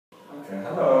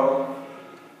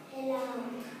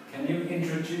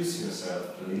introduce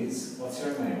yourself, please? What's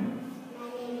your name? My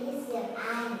name is Diệp.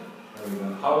 Very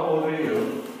good. How old are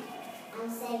you? I'm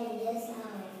 7 years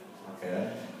old. Okay.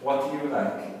 What do you like?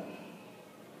 I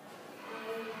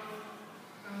like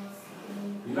ice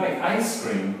cream. You like ice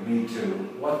cream? Me too.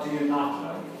 What do you not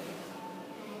like?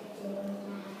 I do like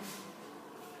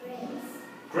grapes.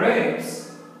 Grapes?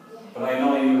 Yeah. But I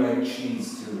know you like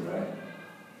cheese too, right?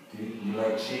 Do you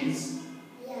like cheese?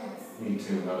 Yes. Me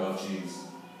too. I love cheese.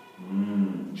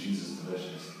 Cheese is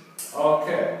delicious.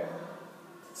 Okay.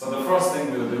 So the first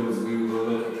thing we'll do is we will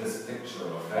look at this picture,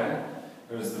 okay?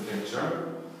 Here's the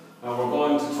picture. Now we're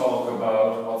going to talk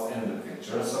about what's in the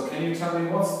picture. So can you tell me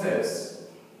what's this?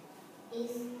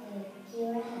 It's a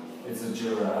giraffe. It's a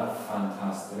giraffe.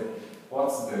 Fantastic.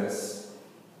 What's this?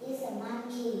 It's a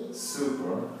monkey.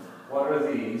 Super. What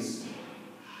are these?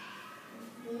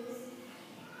 These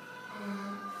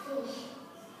fish.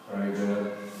 Very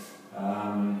good.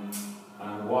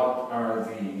 And what are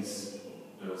these?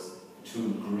 There's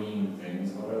two green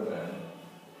things. What are they?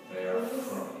 They are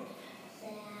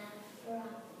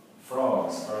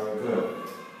frogs. Very good.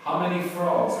 How many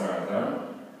frogs are there?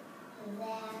 There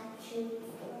are 2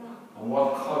 frogs. And what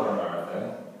color are they?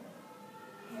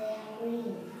 They are green.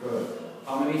 Good.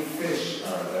 How many fish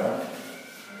are there?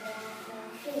 There are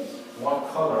 4 fish. What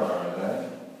color are they?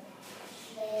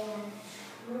 They are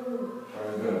blue.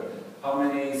 Very good. How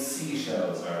many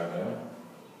seashells are there?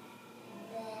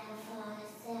 They are 4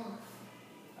 cells.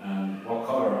 And what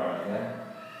color are they?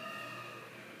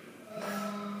 They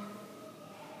are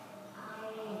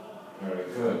orange. Very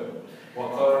good. What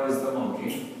color is the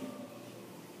monkey?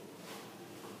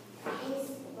 It's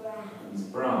brown. It's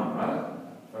brown, right?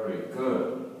 Very good.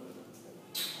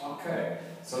 Okay,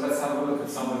 so let's have a look at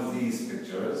some of these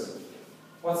pictures.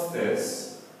 What's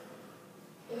this?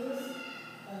 It's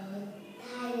a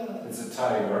tiger. It's a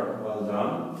tiger. Well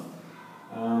done.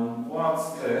 What's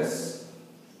this?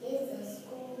 It's a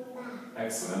school bag.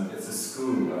 Excellent. It's a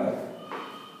school bag.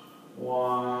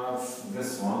 What's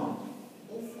this one?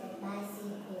 It's a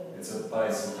bicycle. It's a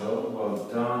bicycle. Well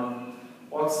done.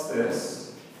 What's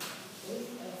this? It's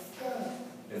a skirt.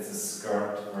 It's a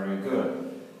skirt. Very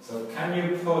good. So can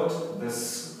you put the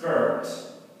skirt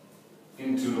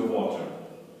into the water,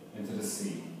 into the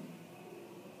sea?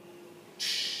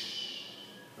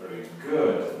 Very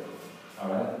good.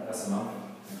 Alright, that's enough.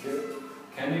 Thank you.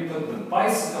 Can you put the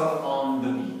bicycle on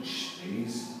the beach,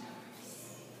 please?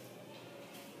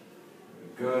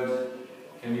 Very good.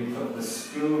 Can you put the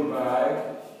school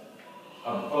bag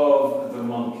above the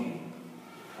monkey?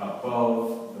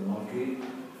 Above the monkey.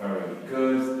 Very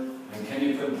good. And can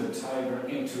you put the tiger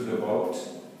into the boat?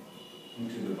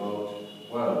 Into the boat.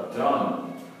 Well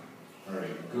done.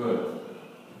 Very good.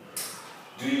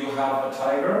 Do you have a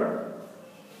tiger?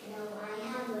 No, I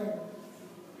haven't.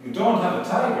 You don't have a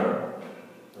tiger?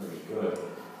 Very good.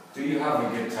 Do you have a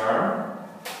guitar?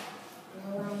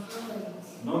 No, I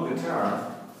haven't. No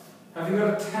guitar. Have you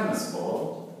got a tennis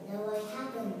ball? No, I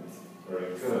haven't.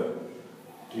 Very good.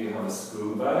 Do you have a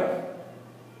school bag?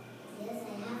 Yes, I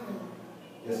haven't.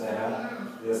 Yes, I have.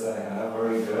 Yes, I have.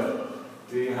 Very good.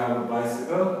 Do you have a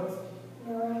bicycle?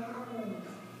 No, I haven't.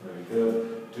 Very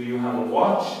good. Do you have a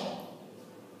watch?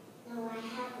 No, I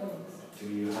haven't. Do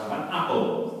you have an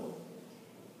apple?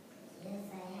 Yes,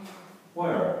 I have.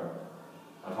 Where?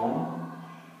 At home?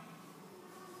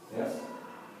 Yes?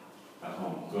 At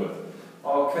home. Good.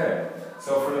 Okay.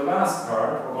 So for the last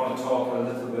part, we're going to talk a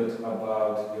little bit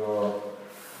about your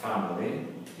family.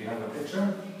 Do you have a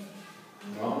picture?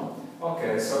 No?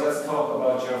 Okay, so let's talk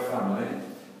about your family.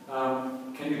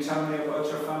 Can you tell me about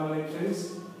your family,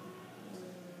 please?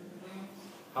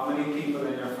 How many people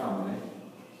in your family?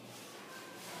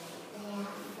 There are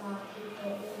 4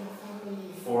 people in the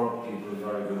family. 4 people,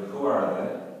 very good. Who are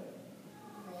they?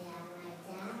 They are my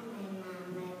dad, my mom,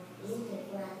 my little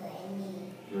brother, and me.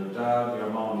 Your dad, your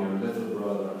mom, your little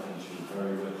brother, and you.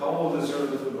 Very good. How old is your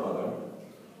little brother?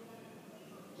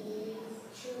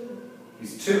 He's 2.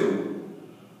 He's 2.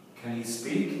 Can he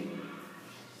speak?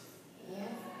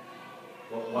 Yes.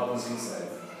 What does he say?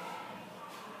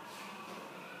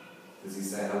 Does he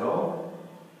say hello?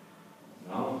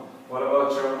 No. What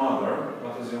about your mother?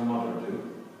 What does your mother do?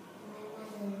 My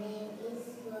mother's name is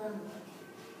Ron.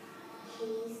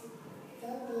 She's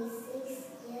 36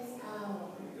 years old.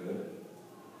 Very good.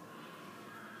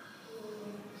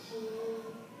 She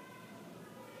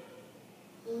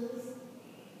is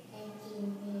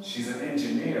engineer. She's an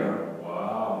engineer.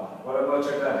 Wow. What about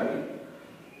your daddy?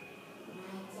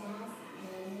 My dad's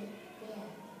name is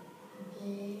Diệp.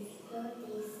 He's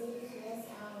 36 years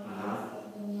old.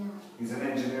 He's an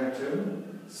engineer too?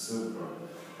 Super.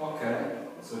 Okay.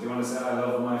 So do you want to say I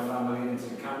love my family into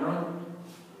the camera?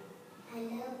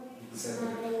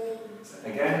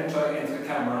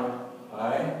 camera.